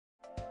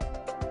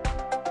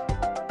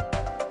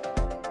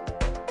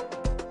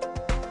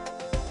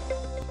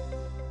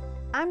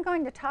I'm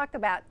going to talk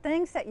about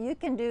things that you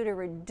can do to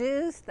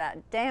reduce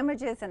the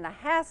damages and the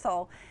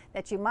hassle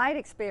that you might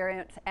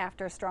experience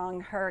after a strong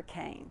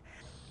hurricane.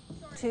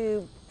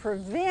 To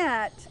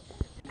prevent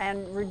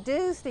and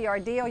reduce the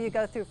ordeal you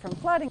go through from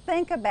flooding,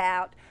 think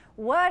about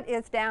what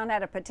is down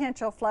at a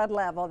potential flood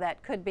level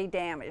that could be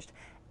damaged.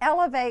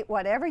 Elevate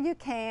whatever you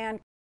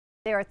can.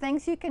 There are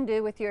things you can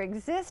do with your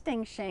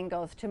existing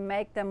shingles to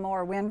make them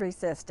more wind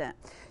resistant.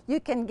 You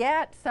can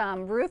get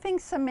some roofing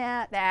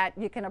cement that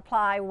you can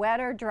apply wet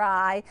or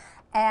dry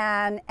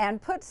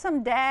and put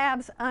some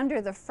dabs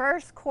under the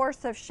first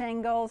course of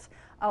shingles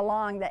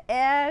along the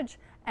edge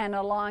and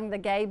along the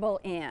gable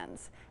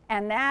ends.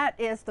 And that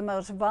is the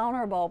most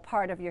vulnerable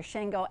part of your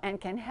shingle and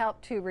can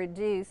help to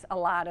reduce a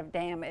lot of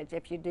damage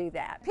if you do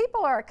that.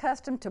 People are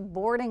accustomed to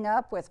boarding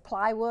up with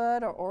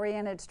plywood or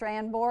oriented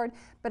strand board,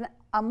 but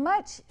a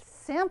much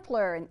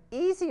simpler and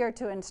easier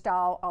to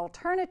install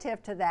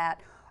alternative to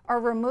that are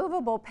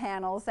removable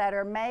panels that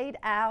are made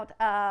out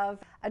of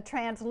a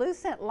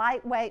translucent,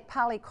 lightweight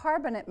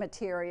polycarbonate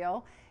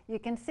material. You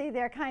can see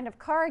they're kind of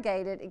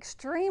corrugated,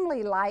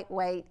 extremely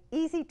lightweight,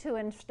 easy to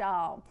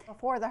install.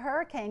 Before the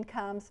hurricane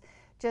comes,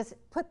 just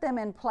put them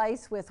in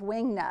place with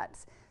wing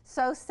nuts.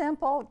 So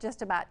simple,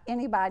 just about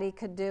anybody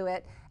could do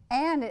it,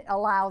 and it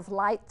allows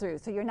light through,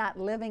 so you're not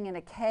living in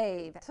a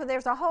cave. So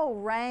there's a whole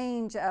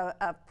range of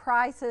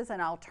prices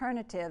and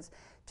alternatives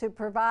to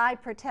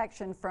provide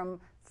protection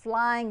from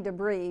flying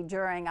debris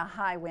during a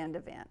high wind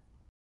event.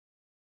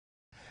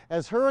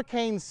 As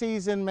hurricane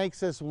season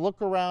makes us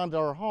look around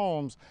our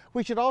homes,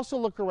 we should also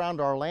look around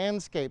our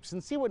landscapes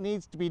and see what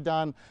needs to be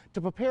done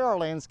to prepare our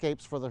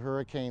landscapes for the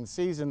hurricane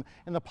season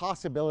and the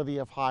possibility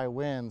of high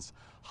winds.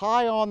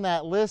 High on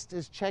that list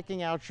is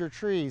checking out your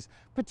trees,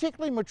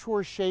 particularly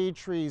mature shade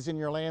trees in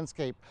your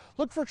landscape.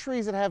 Look for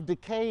trees that have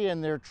decay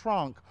in their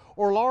trunk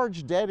or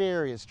large dead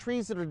areas,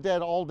 trees that are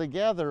dead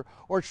altogether,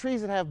 or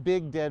trees that have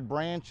big dead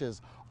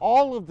branches.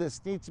 All of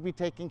this needs to be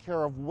taken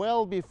care of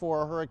well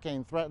before a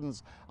hurricane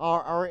threatens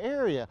our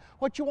area.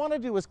 What you want to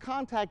do is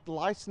contact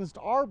licensed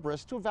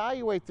arborists to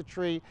evaluate the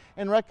tree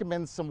and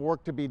recommend some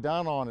work to be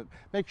done on it.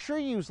 Make sure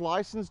you use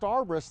licensed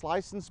arborists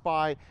licensed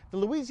by the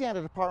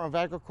Louisiana Department of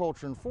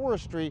Agriculture and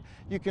Forestry.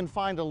 You can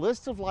find a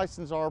list of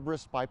licensed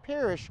arborists by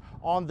parish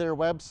on their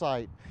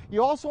website.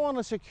 You also want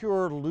to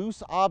secure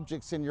loose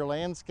objects in your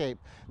landscape.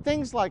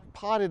 Things like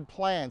potted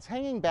plants,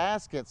 hanging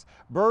baskets,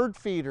 bird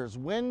feeders,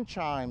 wind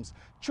chimes,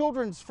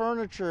 children's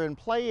furniture and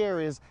play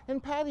areas,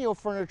 and patio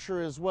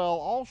furniture as well,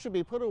 all should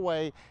be put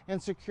away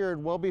and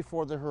secured well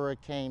before the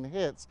hurricane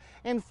hits.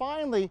 And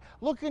finally,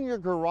 look in your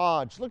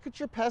garage. Look at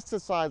your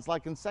pesticides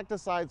like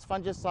insecticides,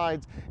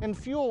 fungicides, and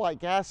fuel like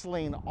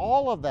gasoline.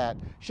 All of that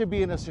should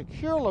be in a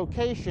secure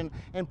location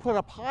and put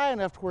up high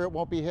enough to where it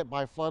won't be hit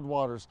by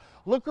floodwaters.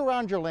 Look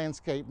around your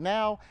landscape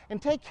now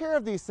and take care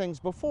of these things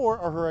before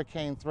a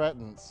hurricane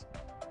threatens.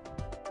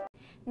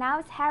 Now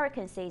it's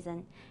hurricane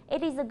season.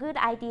 It is a good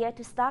idea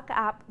to stock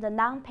up the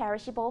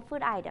non-perishable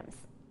food items.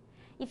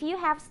 If you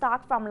have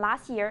stock from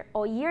last year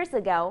or years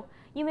ago,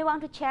 you may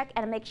want to check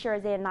and make sure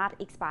they're not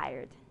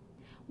expired.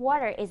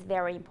 Water is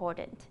very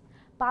important.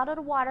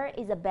 Bottled water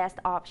is the best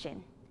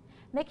option.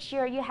 Make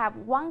sure you have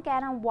 1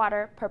 gallon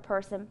water per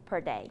person per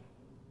day.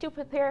 To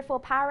prepare for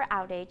power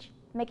outage,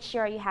 make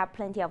sure you have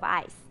plenty of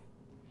ice.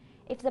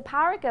 If the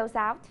power goes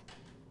out,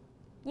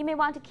 you may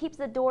want to keep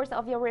the doors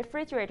of your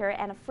refrigerator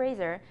and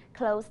freezer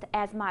closed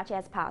as much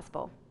as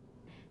possible.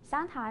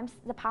 Sometimes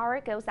the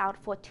power goes out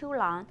for too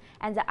long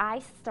and the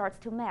ice starts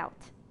to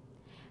melt.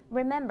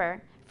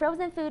 Remember,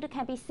 frozen food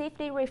can be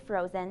safely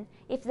refrozen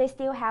if they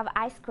still have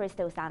ice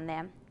crystals on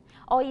them,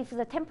 or if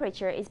the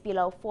temperature is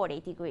below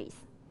 40 degrees.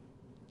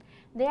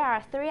 There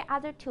are 3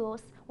 other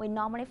tools we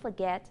normally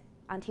forget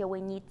until we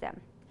need them.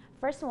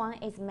 First one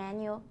is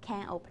manual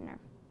can opener,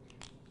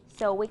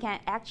 so we can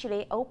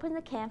actually open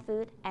the canned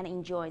food and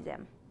enjoy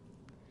them.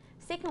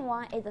 Second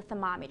one is a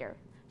thermometer,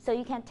 so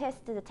you can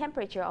test the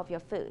temperature of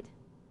your food.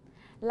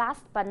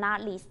 Last but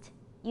not least,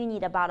 you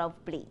need a bottle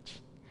of bleach,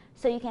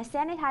 so you can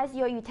sanitize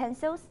your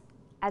utensils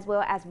as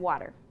well as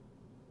water.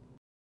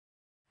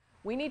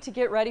 We need to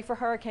get ready for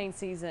hurricane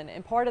season,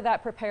 and part of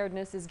that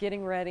preparedness is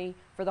getting ready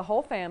for the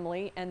whole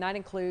family, and that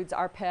includes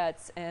our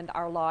pets and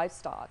our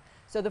livestock.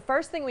 So the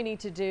first thing we need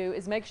to do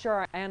is make sure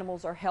our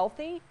animals are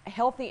healthy.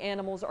 Healthy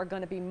animals are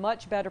going to be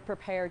much better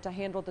prepared to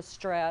handle the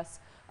stress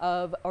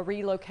of a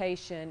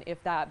relocation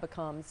if that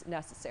becomes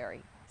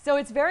necessary. So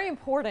it's very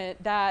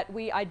important that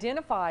we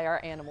identify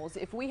our animals.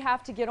 If we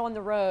have to get on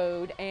the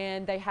road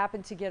and they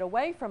happen to get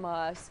away from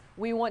us,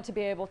 we want to be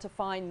able to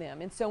find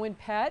them. And so in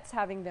pets,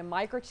 having them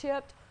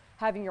microchipped,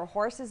 having your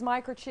horses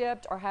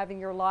microchipped, or having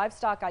your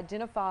livestock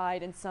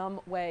identified in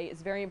some way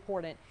is very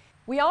important.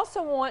 We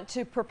also want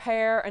to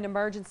prepare an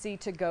emergency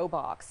to-go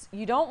box.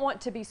 You don't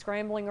want to be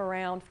scrambling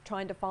around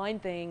trying to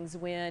find things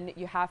when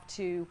you have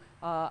to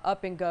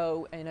up and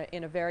go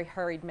in a very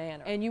hurried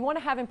manner. And you want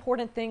to have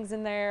important things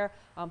in there,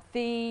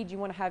 feed, you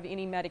want to have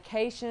any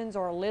medications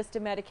or a list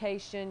of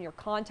medication, your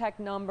contact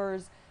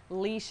numbers,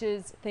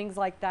 leashes, things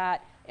like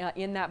that.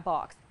 in that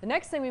box. The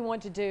next thing we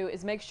want to do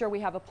is make sure we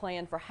have a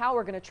plan for how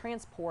we're going to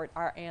transport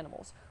our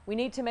animals. We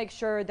need to make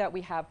sure that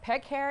we have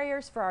pet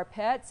carriers for our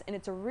pets, and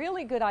it's a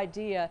really good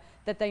idea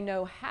that they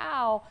know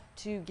how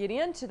to get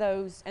into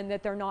those and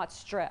that they're not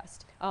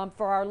stressed.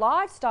 For our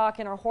livestock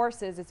and our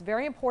horses, it's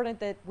very important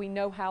that we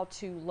know how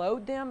to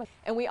load them,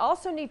 and we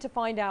also need to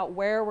find out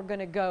where we're going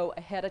to go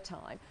ahead of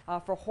time.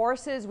 For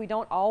horses, we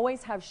don't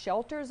always have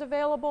shelters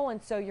available,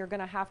 and so you're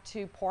going to have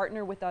to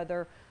partner with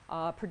other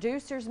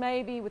producers,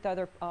 maybe with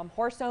other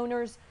horse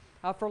owners.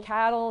 For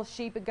cattle,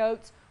 sheep, and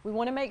goats, we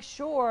want to make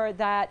sure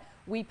that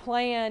we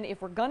plan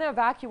if we're going to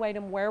evacuate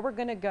them, where we're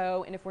going to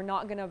go, and if we're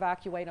not going to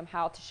evacuate them,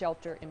 how to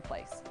shelter in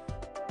place.